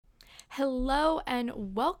Hello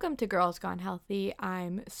and welcome to Girls Gone Healthy.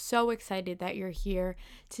 I'm so excited that you're here.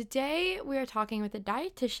 Today we are talking with a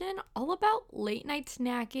dietitian all about late night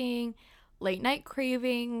snacking, late night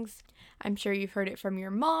cravings. I'm sure you've heard it from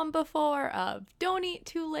your mom before of don't eat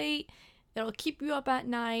too late, it'll keep you up at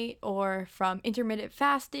night, or from intermittent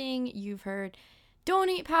fasting, you've heard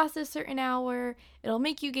don't eat past a certain hour, it'll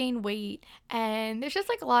make you gain weight. And there's just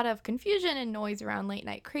like a lot of confusion and noise around late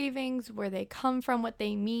night cravings, where they come from, what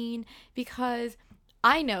they mean, because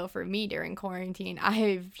I know for me during quarantine,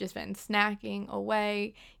 I've just been snacking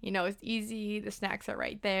away. It's easy, the snacks are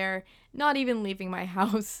right there, not even leaving my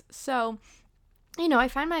house. So, I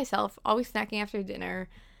find myself always snacking after dinner.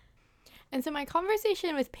 And so my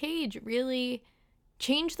conversation with Paige really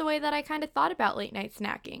changed the way that I kind of thought about late night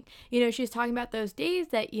snacking. She was talking about those days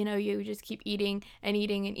that, you just keep eating and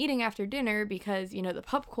eating and eating after dinner because, the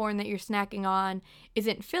popcorn that you're snacking on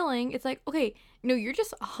isn't filling. It's like, okay, you're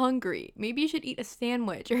just hungry. Maybe you should eat a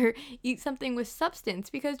sandwich or eat something with substance,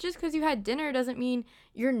 because just because you had dinner doesn't mean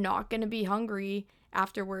you're not going to be hungry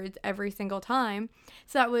afterwards every single time.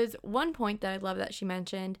 So that was one point that I love that she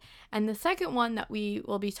mentioned. And the second one that we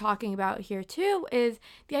will be talking about here too is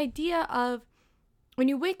the idea of when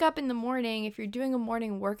you wake up in the morning, if you're doing a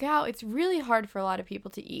morning workout, it's really hard for a lot of people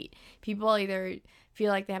to eat. People either feel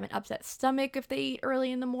like they have an upset stomach if they eat early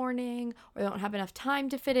in the morning, or they don't have enough time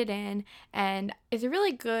to fit it in. And it's a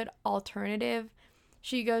really good alternative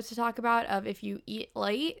she goes to talk about of if you eat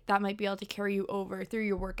late, that might be able to carry you over through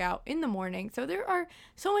your workout in the morning. So there are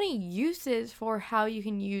so many uses for how you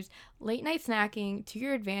can use late night snacking to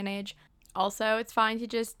your advantage. Also, it's fine to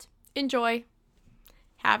just enjoy,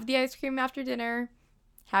 have the ice cream after dinner,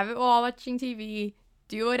 have it while watching TV,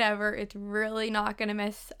 do whatever. It's really not going to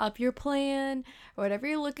mess up your plan or whatever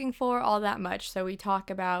you're looking for all that much. So we talk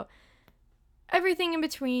about everything in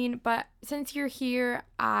between. But since you're here,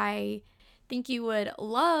 I think you would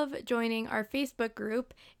love joining our Facebook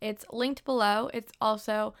group. It's linked below. It's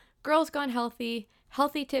also Girls Gone Healthy,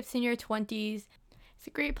 Healthy Tips in Your 20s. It's a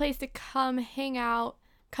great place to come hang out,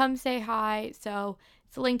 come say hi. So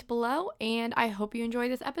it's linked below, and I hope you enjoy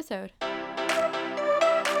this episode.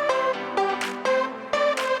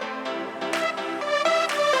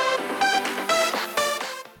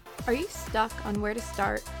 Are you stuck on where to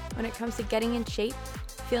start when it comes to getting in shape,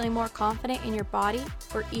 feeling more confident in your body,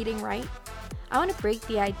 or eating right? I want to break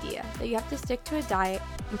the idea that you have to stick to a diet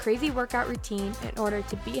and crazy workout routine in order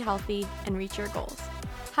to be healthy and reach your goals.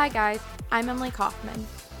 Hi guys, I'm Emily Kaufman.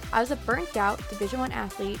 I was a burnt out Division I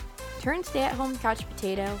athlete, turned stay-at-home couch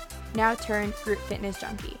potato, now turned group fitness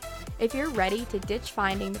junkie. If you're ready to ditch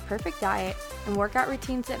finding the perfect diet and workout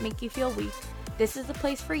routines that make you feel weak, this is the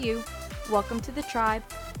place for you. Welcome to the tribe,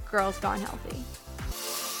 Girls Gone Healthy.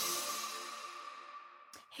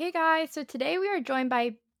 Hey guys, so today we are joined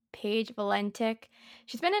by Paige Valentic.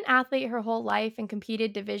 She's been an athlete her whole life and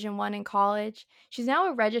competed Division I in college. She's now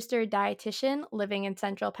a registered dietitian living in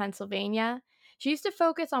central Pennsylvania. She used to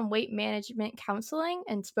focus on weight management counseling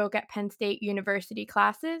and spoke at Penn State University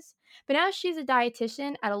classes, but now she's a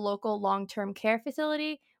dietitian at a local long-term care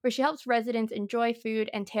facility where she helps residents enjoy food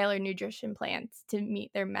and tailor nutrition plans to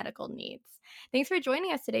meet their medical needs. Thanks for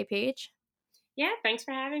joining us today, Paige. Yeah, thanks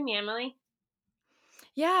for having me, Emily.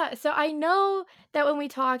 Yeah, so I know that when we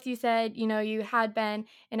talked, you said, you had been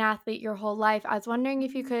an athlete your whole life. I was wondering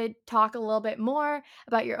if you could talk a little bit more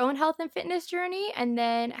about your own health and fitness journey and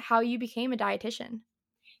then how you became a dietitian.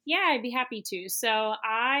 Yeah, I'd be happy to. So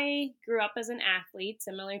I grew up as an athlete,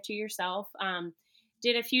 similar to yourself.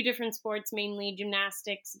 Did a few different sports, mainly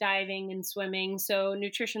gymnastics, diving, and swimming. So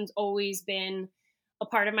nutrition's always been a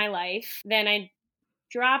part of my life. Then I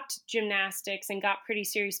dropped gymnastics and got pretty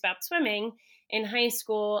serious about swimming in high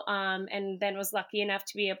school, and then was lucky enough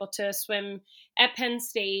to be able to swim at Penn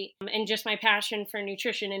State. And just my passion for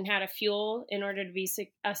nutrition and how to fuel in order to be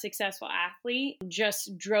a successful athlete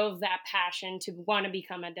just drove that passion to want to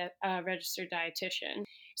become a registered dietitian.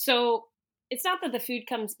 So it's not that the food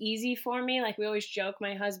comes easy for me. Like we always joke,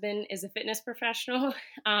 my husband is a fitness professional,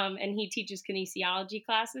 and he teaches kinesiology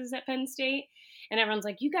classes at Penn State. And everyone's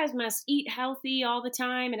like, you guys must eat healthy all the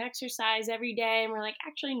time and exercise every day. And we're like,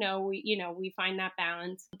 actually, no, we find that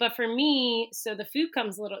balance. But for me, so the food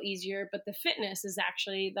comes a little easier, but the fitness is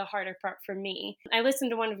actually the harder part for me. I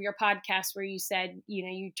listened to one of your podcasts where you said,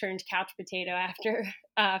 you turned couch potato after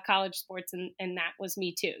college sports. And that was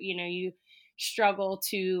me too. You struggle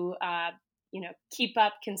to, keep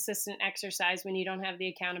up consistent exercise when you don't have the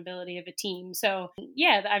accountability of a team. So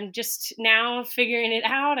yeah, I'm just now figuring it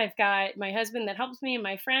out. I've got my husband that helps me and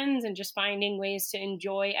my friends and just finding ways to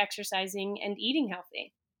enjoy exercising and eating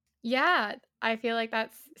healthy. Yeah, I feel like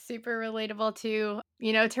that's super relatable to,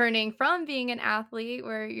 turning from being an athlete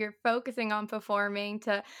where you're focusing on performing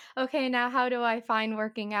to, okay, now how do I find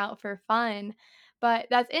working out for fun? But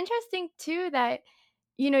that's interesting too that,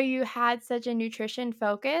 you had such a nutrition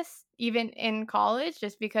focus even in college,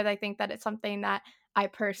 just because I think that it's something that I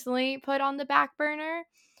personally put on the back burner.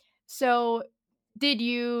 So, did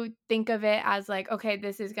you think of it as like, okay,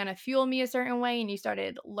 this is going to fuel me a certain way, and you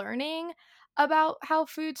started learning about how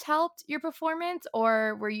foods helped your performance,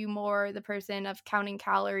 or were you more the person of counting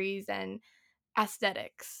calories and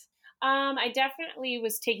aesthetics? I definitely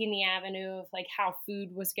was taking the avenue of like how food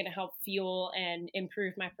was going to help fuel and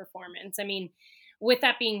improve my performance. I mean, with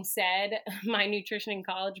that being said, my nutrition in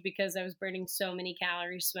college, because I was burning so many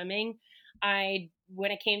calories swimming,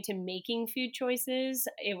 when it came to making food choices,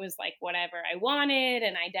 it was like whatever I wanted,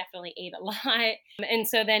 and I definitely ate a lot. And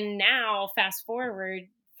so then now, fast forward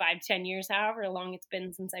 5, 10 years, however long it's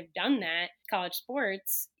been since I've done that, college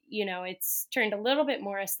sports, it's turned a little bit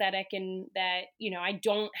more aesthetic in that, I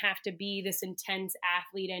don't have to be this intense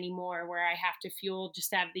athlete anymore where I have to fuel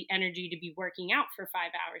just to have the energy to be working out for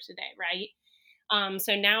 5 hours a day, right?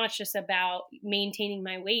 So now it's just about maintaining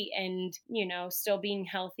my weight and, still being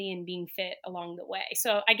healthy and being fit along the way.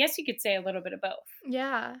 So I guess you could say a little bit of both.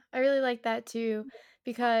 Yeah, I really like that too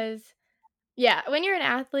because yeah, when you're an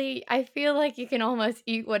athlete, I feel like you can almost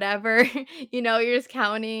eat whatever. You're just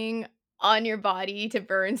counting on your body to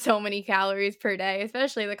burn so many calories per day,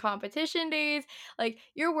 especially the competition days. Like,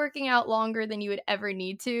 you're working out longer than you would ever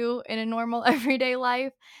need to in a normal everyday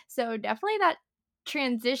life. So, definitely that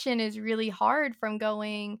transition is really hard from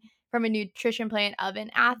going from a nutrition plan of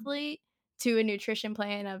an athlete to a nutrition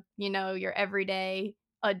plan of, your everyday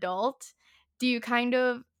adult. Do you kind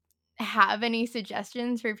of have any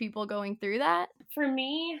suggestions for people going through that? For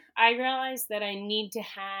me, I realized that I need to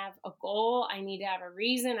have a goal. I need to have a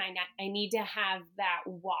reason. I need to have that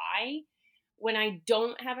why. When I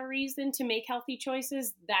don't have a reason to make healthy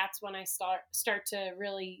choices, that's when I start to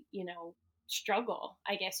really, struggle,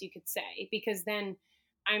 I guess you could say, because then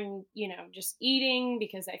I'm, just eating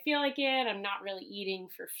because I feel like it. I'm not really eating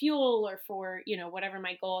for fuel or for, whatever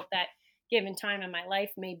my goal at that given time in my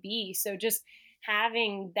life may be. So just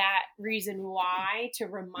having that reason why to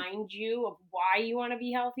remind you of why you want to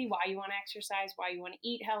be healthy, why you want to exercise, why you want to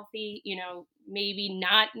eat healthy, maybe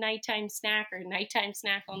not nighttime snack or nighttime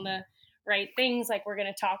snack on the right things like we're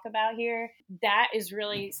going to talk about here. That is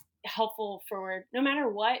really helpful for no matter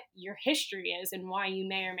what your history is and why you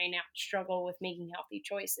may or may not struggle with making healthy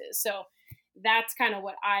choices. So that's kind of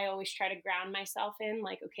what I always try to ground myself in,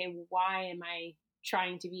 like, okay, why am I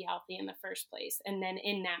trying to be healthy in the first place? And then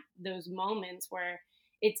in those moments where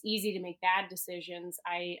it's easy to make bad decisions,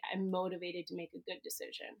 I am motivated to make a good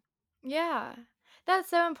decision. Yeah.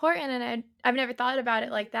 That's so important, and I've never thought about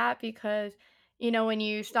it like that because, when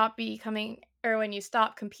you stop becoming or when you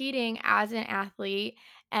stop competing as an athlete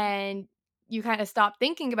and you kinda stop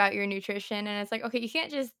thinking about your nutrition, and it's like, okay, you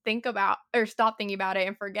can't just think about or stop thinking about it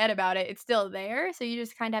and forget about it, it's still there, so you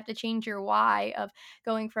just kinda have to change your why of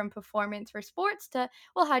going from performance for sports to,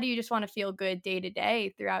 well, how do you just wanna feel good day to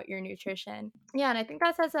day throughout your nutrition? Yeah, and I think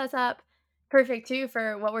that sets us up perfect too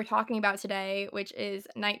for what we're talking about today, which is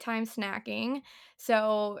nighttime snacking.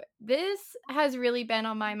 So, this has really been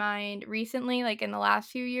on my mind recently, like in the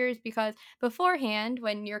last few years, because beforehand,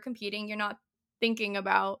 when you're competing, you're not thinking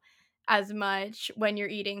about as much when you're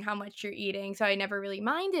eating, how much you're eating. So, I never really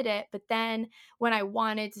minded it. But then when I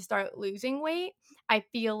wanted to start losing weight, I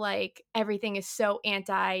feel like everything is so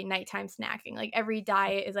anti nighttime snacking. Like every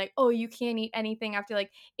diet is like, oh, you can't eat anything after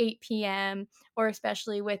like 8 p.m., or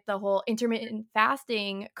especially with the whole intermittent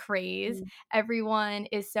fasting craze, everyone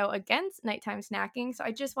is so against nighttime snacking. So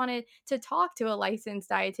I just wanted to talk to a licensed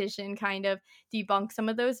dietitian, kind of debunk some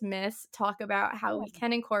of those myths, talk about how we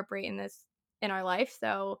can incorporate in this in our life.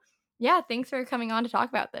 So, yeah, thanks for coming on to talk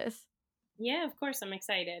about this. Yeah, of course, I'm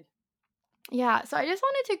excited. Yeah, so I just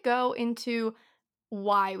wanted to go into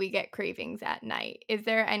why we get cravings at night. Is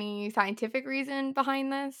there any scientific reason behind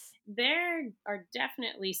this? There are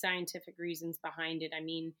definitely scientific reasons behind it. I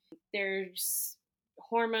mean, there's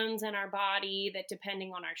hormones in our body that,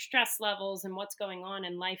 depending on our stress levels and what's going on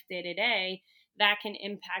in life day to day, that can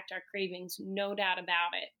impact our cravings, no doubt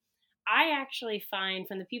about it. I actually find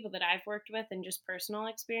from the people that I've worked with and just personal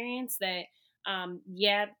experience that,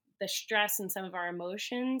 yeah, the stress and some of our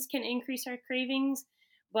emotions can increase our cravings.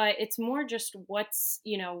 but it's more just what's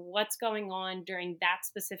going on during that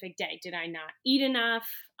specific day. Did I not eat enough?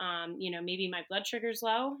 Maybe my blood sugar's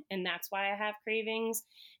low and that's why I have cravings.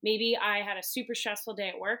 Maybe I had a super stressful day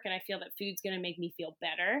at work and I feel that food's going to make me feel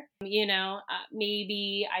better.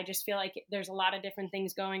 Maybe I just feel like there's a lot of different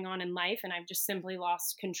things going on in life and I've just simply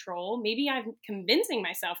lost control. Maybe I'm convincing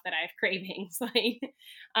myself that I have cravings.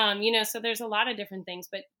 So there's a lot of different things,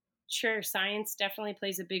 but sure, science definitely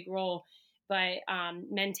plays a big role, but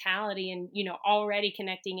mentality and already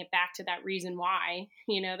connecting it back to that reason why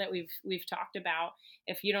that we've talked about.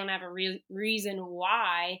 If you don't have a reason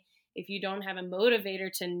why, if you don't have a motivator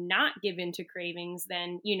to not give into cravings,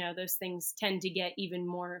 then those things tend to get even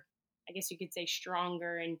more, I guess you could say,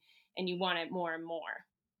 stronger, and you want it more and more.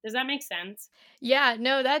 Does that make sense? Yeah,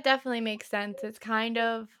 no, that definitely makes sense. It's kind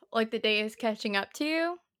of like the day is catching up to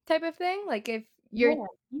you type of thing. Like if you're Yeah,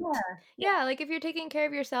 yeah, yeah. Yeah, like if you're taking care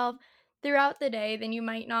of yourself throughout the day, then you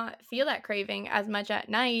might not feel that craving as much at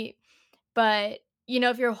night. But,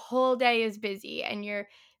 if your whole day is busy and you're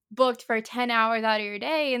booked for 10 hours out of your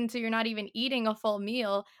day, and so you're not even eating a full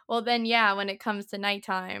meal, well, then, yeah, when it comes to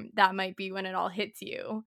nighttime, that might be when it all hits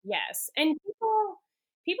you. Yes, and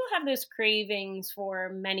people have those cravings for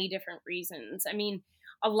many different reasons. I mean,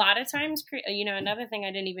 a lot of times, another thing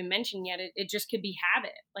I didn't even mention yet, it just could be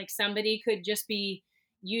habit. Like somebody could just be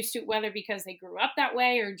used to, whether because they grew up that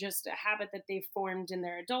way or just a habit that they've formed in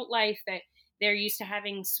their adult life, that they're used to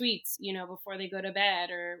having sweets, before they go to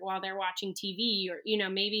bed or while they're watching TV, or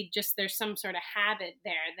maybe just there's some sort of habit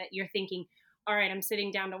there that you're thinking, all right, I'm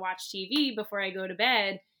sitting down to watch TV before I go to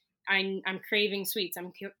bed. I'm craving sweets.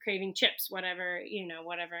 I'm craving chips, whatever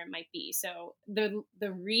it might be. So the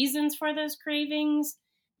reasons for those cravings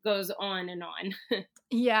goes on and on.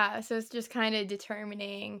 Yeah, so it's just kinda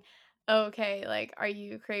determining, okay, like, are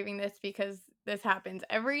you craving this because this happens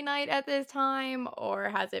every night at this time, or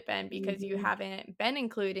has it been because you Mhm. haven't been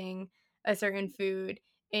including a certain food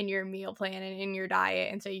in your meal plan and in your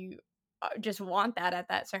diet, and so you, just want that at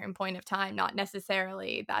that certain point of time, not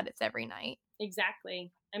necessarily that it's every night.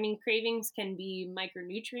 Exactly. I mean, cravings can be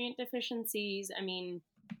micronutrient deficiencies. I mean,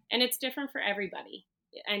 and it's different for everybody.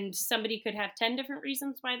 And somebody could have 10 different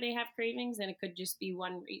reasons why they have cravings, and it could just be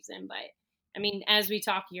one reason. But I mean, as we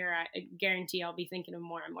talk here, I guarantee I'll be thinking of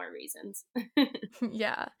more and more reasons.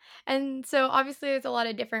 Yeah. And so obviously there's a lot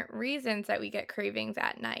of different reasons that we get cravings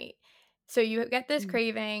at night. So you get this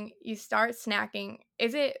craving, you start snacking.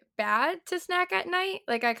 Is it bad to snack at night?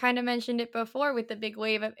 Like I kind of mentioned it before with the big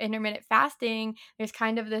wave of intermittent fasting, there's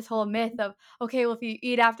kind of this whole myth of, okay, well, if you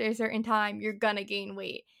eat after a certain time, you're gonna gain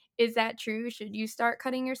weight. Is that true? Should you start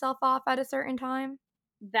cutting yourself off at a certain time?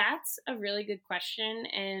 That's a really good question.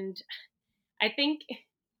 And I think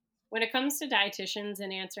when it comes to dietitians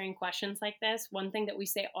and answering questions like this, one thing that we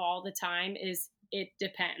say all the time is it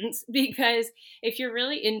depends. Because if you're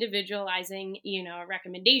really individualizing, a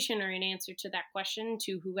recommendation or an answer to that question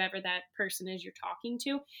to whoever that person is you're talking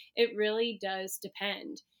to, it really does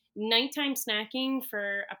depend. Nighttime snacking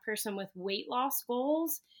for a person with weight loss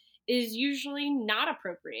goals is usually not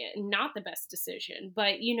appropriate and not the best decision.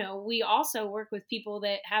 But, we also work with people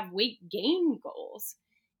that have weight gain goals,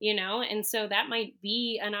 and so that might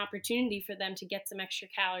be an opportunity for them to get some extra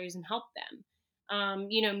calories and help them.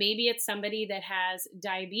 Maybe it's somebody that has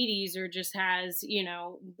diabetes or just has,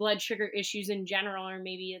 blood sugar issues in general, or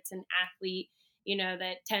maybe it's an athlete,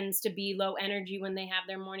 that tends to be low energy when they have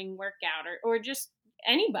their morning workout, or just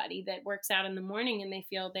anybody that works out in the morning and they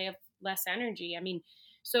feel they have less energy. I mean,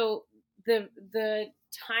 so the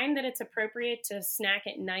time that it's appropriate to snack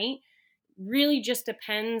at night really just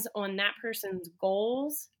depends on that person's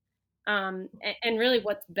goals, and really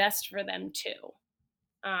what's best for them too.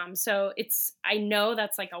 So I know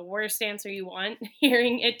that's like a worst answer you want,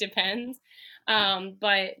 hearing it depends,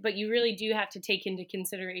 but you really do have to take into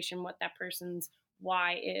consideration what that person's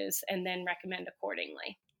why is, and then recommend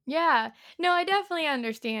accordingly. Yeah. No, I definitely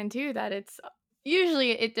understand too that it's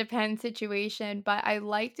usually it depends situation, but I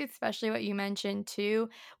liked especially what you mentioned too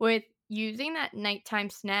with using that nighttime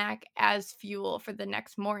snack as fuel for the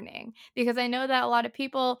next morning. Because I know that a lot of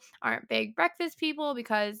people aren't big breakfast people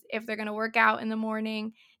because if they're going to work out in the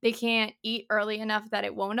morning, they can't eat early enough that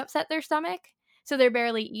it won't upset their stomach. So they're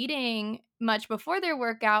barely eating much before their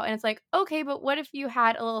workout. And it's like, okay, but what if you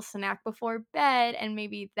had a little snack before bed and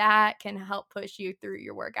maybe that can help push you through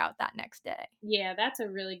your workout that next day? Yeah, that's a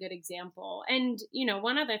really good example. And,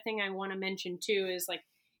 one other thing I want to mention too is like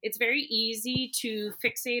it's very easy to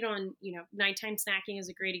fixate on, nighttime snacking is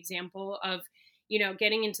a great example of,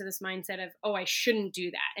 getting into this mindset of, oh, I shouldn't do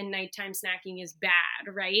that. And nighttime snacking is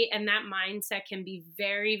bad, right? And that mindset can be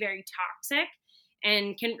very, very toxic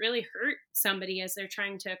and can really hurt somebody as they're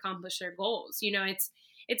trying to accomplish their goals.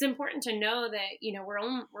 It's important to know that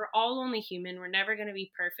we're all only human. We're never going to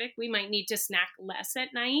be perfect. We might need to snack less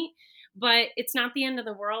at night, but it's not the end of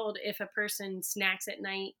the world if a person snacks at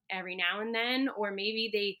night every now and then, or maybe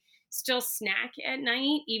they still snack at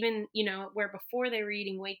night, even where before they were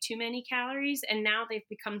eating way too many calories, and now they've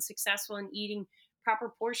become successful in eating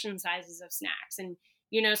proper portion sizes of snacks. And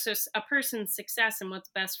so a person's success and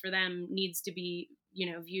what's best for them needs to be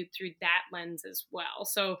viewed through that lens as well.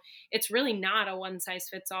 So it's really not a one size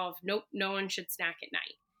fits all of nope, no one should snack at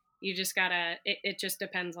night. You just gotta it just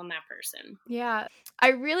depends on that person. Yeah. I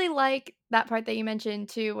really like that part that you mentioned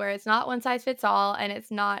too, where it's not one size fits all and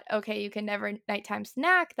it's not, okay, you can never nighttime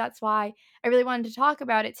snack. That's why I really wanted to talk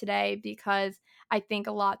about it today because I think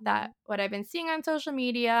a lot that what I've been seeing on social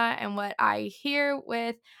media and what I hear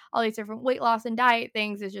with all these different weight loss and diet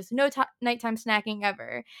things is just no nighttime snacking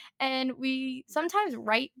ever. And we sometimes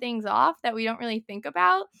write things off that we don't really think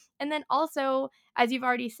about. And then also, as you've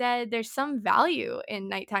already said, there's some value in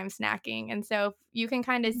nighttime snacking. And so you can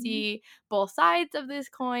kind of see both sides of this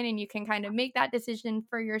coin and you can kind of make that decision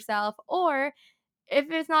for yourself. Or if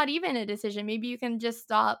it's not even a decision, maybe you can just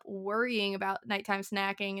stop worrying about nighttime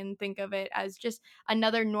snacking and think of it as just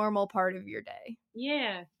another normal part of your day.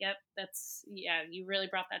 Yeah, yep, yeah, you really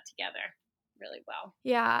brought that together really well.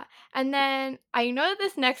 Yeah. And then I know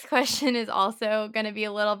this next question is also going to be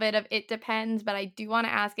a little bit of it depends, but I do want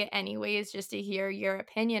to ask it anyways just to hear your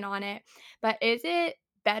opinion on it. But is it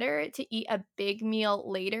better to eat a big meal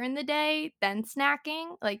later in the day than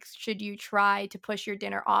snacking? Like, should you try to push your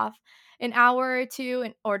dinner off an hour or two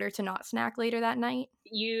in order to not snack later that night?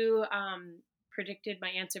 You predicted my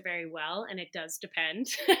answer very well, and it does depend.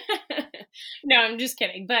 No, I'm just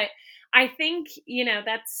kidding. But I think,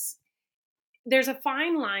 there's a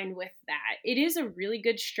fine line with that. It is a really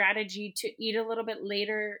good strategy to eat a little bit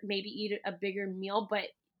later, maybe eat a bigger meal, but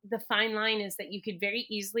the fine line is that you could very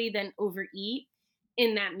easily then overeat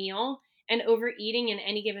in that meal. And overeating in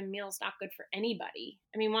any given meal is not good for anybody.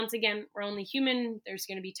 I mean, once again, we're only human. There's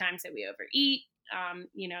going to be times that we overeat.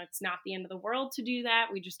 It's not the end of the world to do that.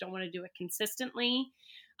 We just don't want to do it consistently.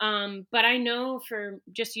 But I know, for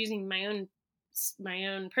just using my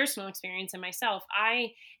own personal experience and myself,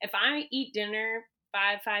 if I eat dinner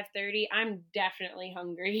 5:30, I'm definitely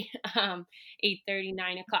hungry. 8:30,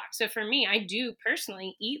 9 o'clock. So for me, I do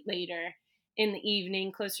personally eat later in the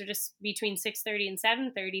evening, closer to between 6:30 and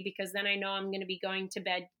 7:30, because then I know I'm going to be going to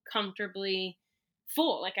bed comfortably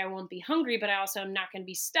full. Like, I won't be hungry, but I also am not going to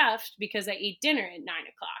be stuffed because I ate dinner at 9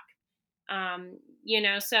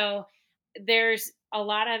 o'clock. So there's a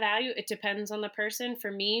lot of value. It depends on the person.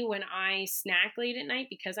 For me, when I snack late at night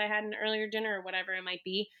because I had an earlier dinner or whatever it might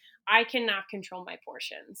be, I cannot control my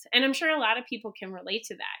portions. And I'm sure a lot of people can relate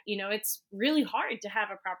to that. It's really hard to have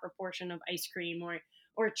a proper portion of ice cream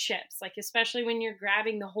or chips, like, especially when you're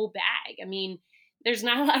grabbing the whole bag. I mean, there's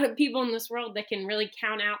not a lot of people in this world that can really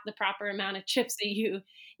count out the proper amount of chips that you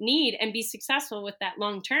need and be successful with that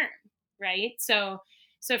long term, right? So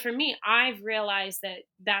for me, I've realized that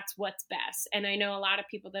that's what's best. And I know a lot of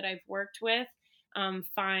people that I've worked with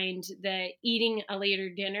find that eating a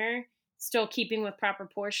later dinner, still keeping with proper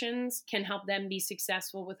portions, can help them be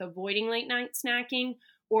successful with avoiding late night snacking.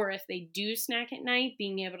 Or if they do snack at night,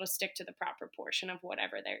 being able to stick to the proper portion of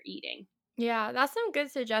whatever they're eating. Yeah, that's some good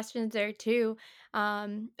suggestions there too.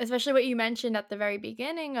 Especially what you mentioned at the very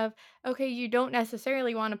beginning of, okay, you don't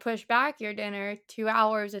necessarily want to push back your dinner 2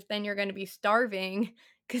 hours if then you're going to be starving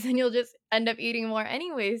because then you'll just end up eating more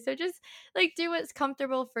anyway. So just like do what's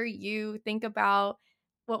comfortable for you. Think about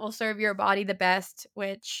what will serve your body the best,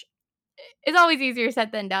 which is always easier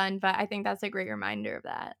said than done, but I think that's a great reminder of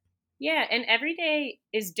that. Yeah, and every day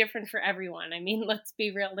is different for everyone. I mean, let's be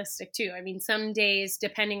realistic too. I mean, some days,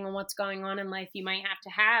 depending on what's going on in life, you might have to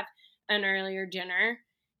have an earlier dinner,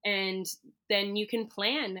 and then you can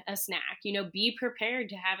plan a snack. Be prepared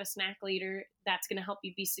to have a snack later that's going to help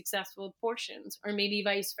you be successful with portions, or maybe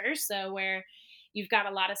vice versa, where you've got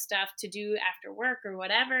a lot of stuff to do after work or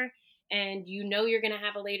whatever, and you're going to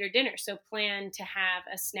have a later dinner. So plan to have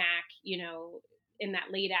a snack, in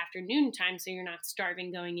that late afternoon time, so you're not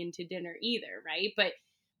starving going into dinner either, right? But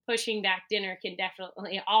pushing back dinner can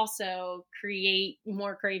definitely also create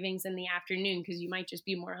more cravings in the afternoon because you might just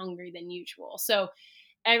be more hungry than usual. So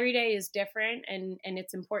every day is different, and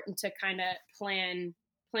it's important to kind of plan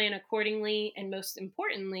accordingly, and most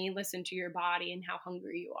importantly, listen to your body and how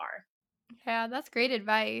hungry you are. Yeah, that's great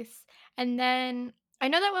advice. And then I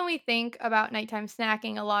know that when we think about nighttime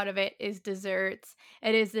snacking, a lot of it is desserts,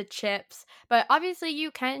 it is the chips, but obviously you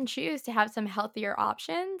can choose to have some healthier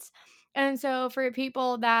options. And so for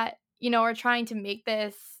people that are trying to make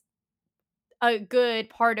this a good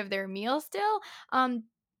part of their meal still, um,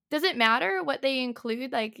 does it matter what they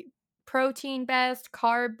include, like protein best,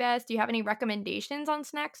 carb best? Do you have any recommendations on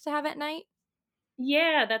snacks to have at night?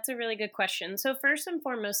 Yeah, that's a really good question. So, first and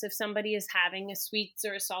foremost, if somebody is having a sweets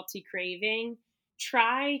or a salty craving,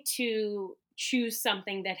 try to choose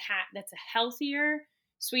something that's a healthier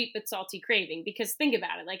sweet but salty craving. Because think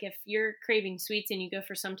about it, like if you're craving sweets and you go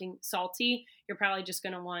for something salty, you're probably just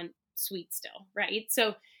going to want sweet still, right?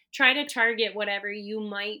 So, try to target whatever you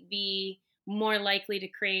might be more likely to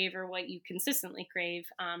crave or what you consistently crave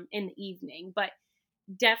in the evening. But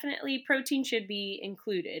definitely protein should be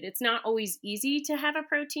included. It's not always easy to have a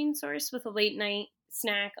protein source with a late night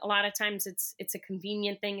snack. A lot of times it's a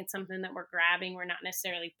convenient thing. It's something that we're grabbing. We're not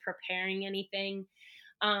necessarily preparing anything.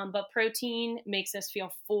 But protein makes us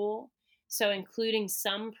feel full. So including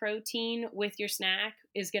some protein with your snack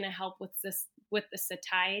is going to help with the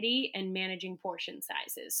satiety and managing portion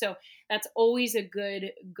sizes. So that's always a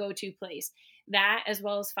good go-to place. That as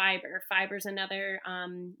well as fiber. Fiber is another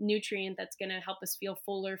nutrient that's going to help us feel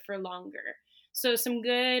fuller for longer. So some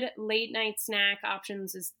good late night snack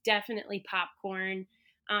options is definitely popcorn.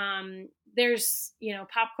 There's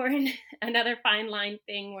popcorn, another fine line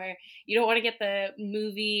thing where you don't want to get the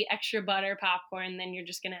movie extra butter popcorn, then you're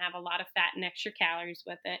just going to have a lot of fat and extra calories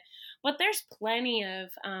with it. But there's plenty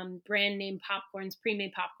of brand name popcorns,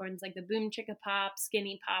 pre-made popcorns like the Boom Chicka Pop,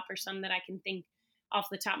 Skinny Pop, or some that I can think off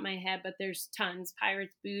the top of my head, but there's tons.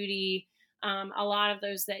 Pirate's Booty, a lot of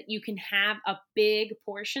those that you can have a big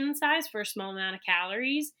portion size for a small amount of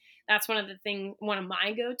calories. That's one of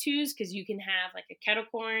my go-tos, because you can have like a kettle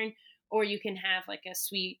corn, or you can have like a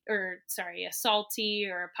salty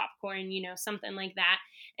or a popcorn, something like that.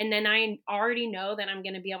 And then I already know that I'm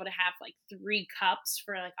going to be able to have like 3 cups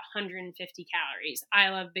for like 150 calories. I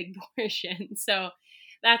love big portions. So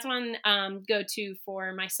that's one go to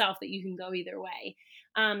for myself that you can go either way.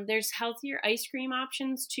 There's healthier ice cream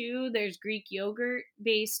options too. There's Greek yogurt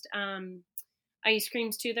based ice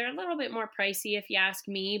creams too. They're a little bit more pricey if you ask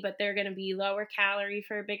me, but they're going to be lower calorie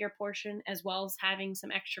for a bigger portion, as well as having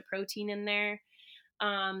some extra protein in there.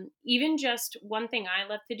 Even just one thing I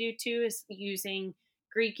love to do too is using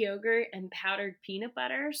Greek yogurt and powdered peanut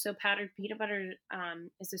butter. So powdered peanut butter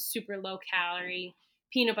is a super low calorie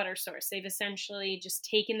peanut butter source. They've essentially just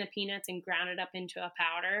taken the peanuts and ground it up into a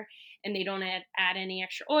powder, and they don't add any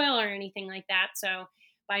extra oil or anything like that. So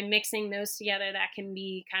by mixing those together, that can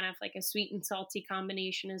be kind of like a sweet and salty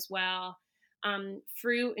combination as well.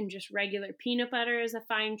 Fruit and just regular peanut butter is a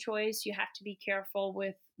fine choice. You have to be careful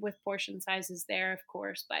with portion sizes there, of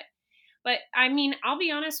course, but I mean, I'll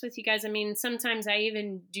be honest with you guys. I mean, sometimes I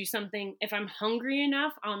even do something, if I'm hungry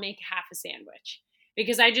enough, I'll make half a sandwich,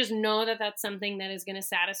 because I just know that that's something that is going to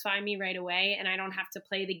satisfy me right away, and I don't have to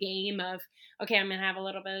play the game of, okay, I'm going to have a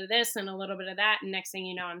little bit of this and a little bit of that, and next thing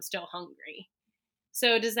you know, I'm still hungry.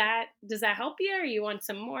 So does that help you, or you want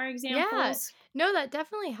some more Yeah. examples? No, that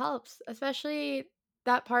definitely helps, especially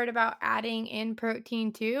that part about adding in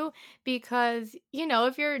protein too, because,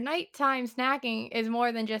 if your nighttime snacking is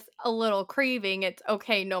more than just a little craving, it's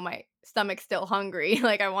okay, no, my stomach's still hungry,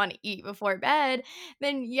 like I want to eat before bed,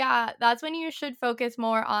 then yeah, that's when you should focus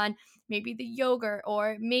more on maybe the yogurt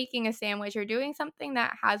or making a sandwich or doing something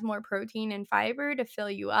that has more protein and fiber to fill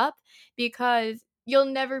you up, because you'll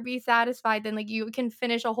never be satisfied, then, like, you can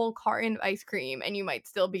finish a whole carton of ice cream and you might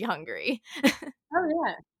still be hungry. Oh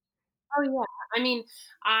yeah. Oh yeah. I mean,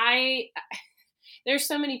 I there's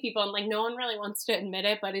so many people, and like no one really wants to admit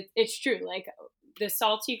it, but it's true. Like the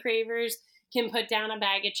salty cravers can put down a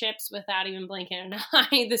bag of chips without even blinking an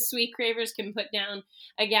eye. The sweet cravers can put down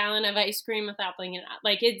a gallon of ice cream without blinking an eye.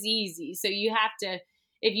 Like it's easy. So you have to,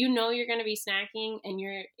 if you know you're going to be snacking and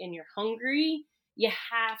you're hungry, you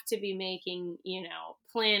have to be making,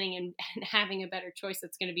 planning and having a better choice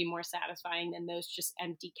that's going to be more satisfying than those just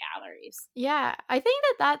empty calories. Yeah, I think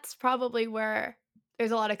that that's probably where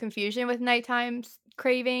there's a lot of confusion with nighttime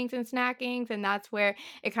cravings and snackings, and that's where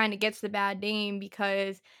it kind of gets the bad name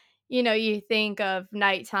because, you think of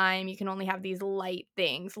nighttime, you can only have these light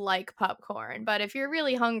things like popcorn. But if you're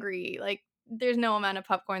really hungry, like, there's no amount of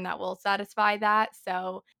popcorn that will satisfy that.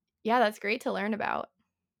 So, yeah, that's great to learn about.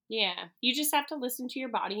 Yeah, you just have to listen to your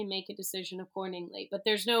body and make a decision accordingly. But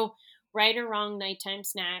there's no right or wrong nighttime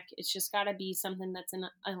snack. It's just got to be something that's in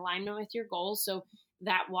alignment with your goals. So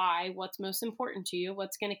that why, what's most important to you,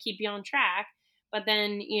 what's going to keep you on track. But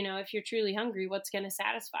then, if you're truly hungry, what's going to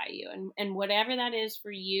satisfy you? And whatever that is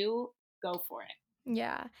for you, go for it.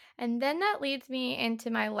 Yeah. And then that leads me into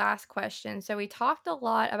my last question. So we talked a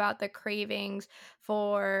lot about the cravings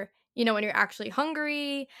for, when you're actually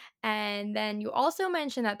hungry. And then you also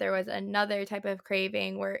mentioned that there was another type of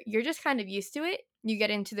craving where you're just kind of used to it. You get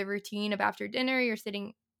into the routine of after dinner, you're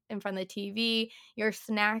sitting in front of the TV, you're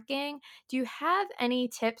snacking. Do you have any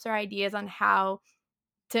tips or ideas on how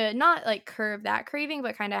to not like curb that craving,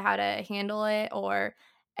 but kind of how to handle it, or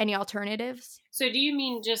any alternatives? So do you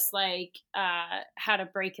mean just like how to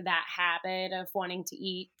break that habit of wanting to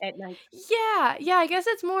eat at night? Yeah, yeah, I guess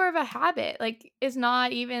it's more of a habit. Like, it's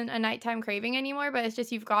not even a nighttime craving anymore, but it's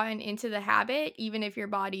just you've gotten into the habit, even if your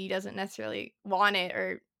body doesn't necessarily want it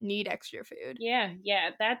or need extra food. Yeah, yeah,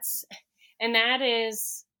 and that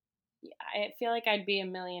is, I feel like I'd be a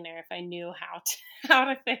millionaire if I knew how to how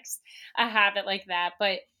to fix a habit like that.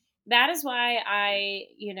 But that is why I,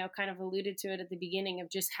 kind of alluded to it at the beginning of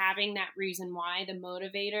just having that reason why, the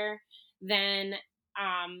motivator, then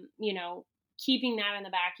keeping that in the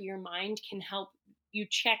back of your mind can help you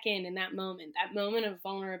check in that moment of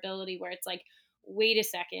vulnerability where it's like, wait a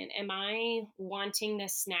second, am I wanting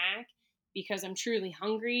this snack because I'm truly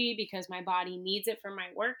hungry, because my body needs it for my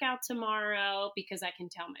workout tomorrow, because I can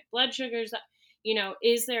tell my blood sugars up?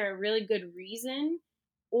 Is there a really good reason?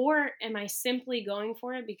 Or am I simply going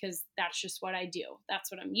for it because that's just what I do? That's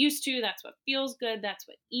what I'm used to. That's what feels good. That's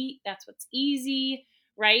what's easy,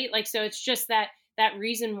 right? Like, so it's just that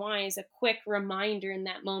reason why is a quick reminder in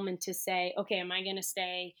that moment to say, okay, am I going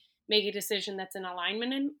to make a decision that's in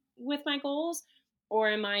alignment with my goals? Or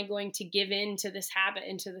am I going to give in to this habit,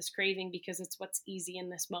 into this craving because it's what's easy in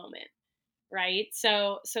this moment? Right.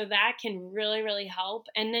 So that can really, really help.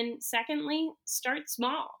 And then secondly, start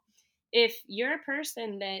small. If you're a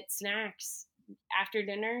person that snacks after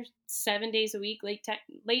dinner 7 days a week, late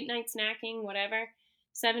night snacking, whatever,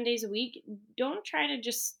 7 days a week, don't try to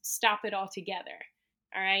just stop it all together.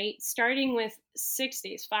 All right. Starting with 6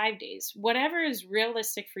 days, 5 days, whatever is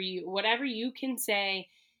realistic for you, whatever you can say,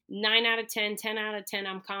 9 out of 10, 10 out of 10,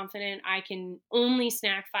 I'm confident I can only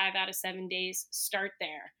snack 5 out of 7 days. Start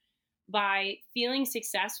there. By feeling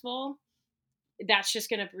successful, that's just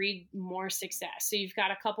going to breed more success. So you've got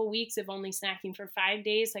a couple weeks of only snacking for 5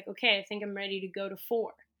 days. Like, okay, I think I'm ready to go to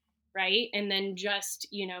 4, right? And then just,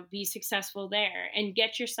 be successful there and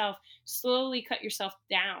slowly cut yourself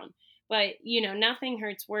down. But, nothing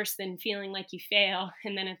hurts worse than feeling like you fail.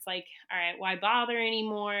 And then it's like, all right, why bother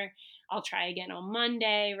anymore? I'll try again on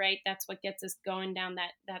Monday, right? That's what gets us going down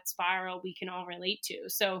that spiral we can all relate to.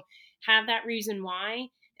 So have that reason why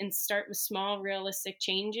and start with small, realistic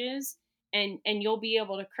changes. And you'll be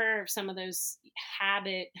able to curb some of those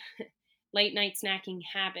late night snacking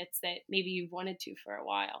habits that maybe you've wanted to for a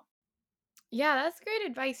while. Yeah, that's great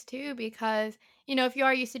advice too, because, if you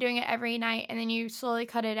are used to doing it every night and then you slowly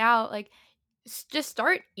cut it out, like, just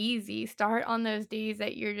start easy. Start on those days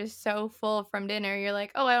that you're just so full from dinner. You're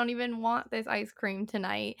like, oh, I don't even want this ice cream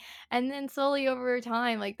tonight. And then slowly over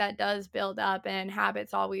time, like, that does build up, and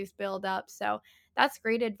habits always build up. So that's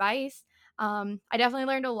great advice. I definitely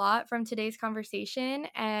learned a lot from today's conversation,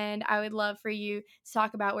 and I would love for you to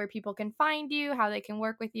talk about where people can find you, how they can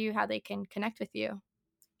work with you, how they can connect with you.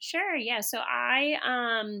 Sure. Yeah. So I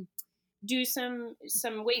do some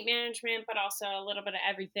weight management, but also a little bit of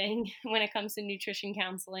everything when it comes to nutrition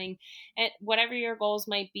counseling. And whatever your goals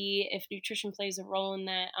might be, if nutrition plays a role in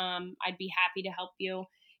that, I'd be happy to help you.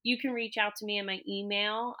 You can reach out to me on my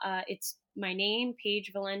email. It's my name,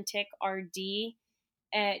 Paige Valentic, RD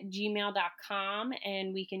 @gmail.com,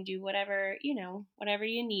 and we can do whatever you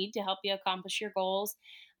need to help you accomplish your goals.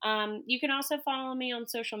 You can also follow me on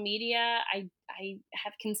social media. I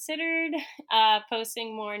have considered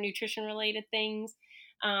posting more nutrition related things,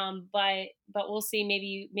 but we'll see.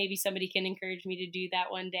 Maybe somebody can encourage me to do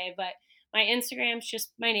that one day. But my Instagram's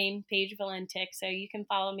just my name, Paige Valentic, so you can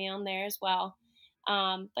follow me on there as well.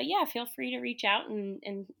 But yeah, feel free to reach out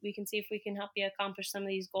and we can see if we can help you accomplish some of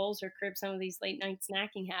these goals or curb some of these late night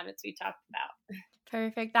snacking habits we talked about.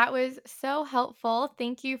 Perfect. That was so helpful.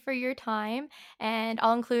 Thank you for your time. And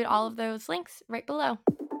I'll include all of those links right below.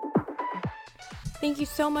 Thank you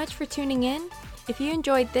so much for tuning in. If you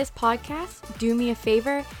enjoyed this podcast, do me a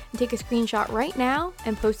favor and take a screenshot right now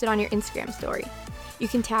and post it on your Instagram story. You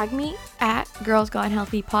can tag me at Girls Gone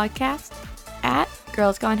Healthy Podcast, at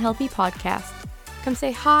Girls Gone Healthy Podcast. Come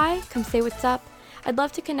say hi, come say what's up. I'd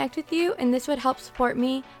love to connect with you, and this would help support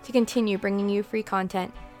me to continue bringing you free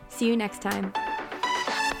content. See you next time.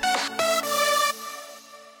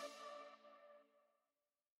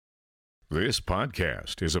 This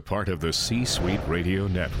podcast is a part of the C-Suite Radio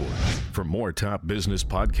Network. For more top business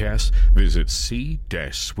podcasts, visit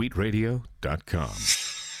c-suiteradio.com.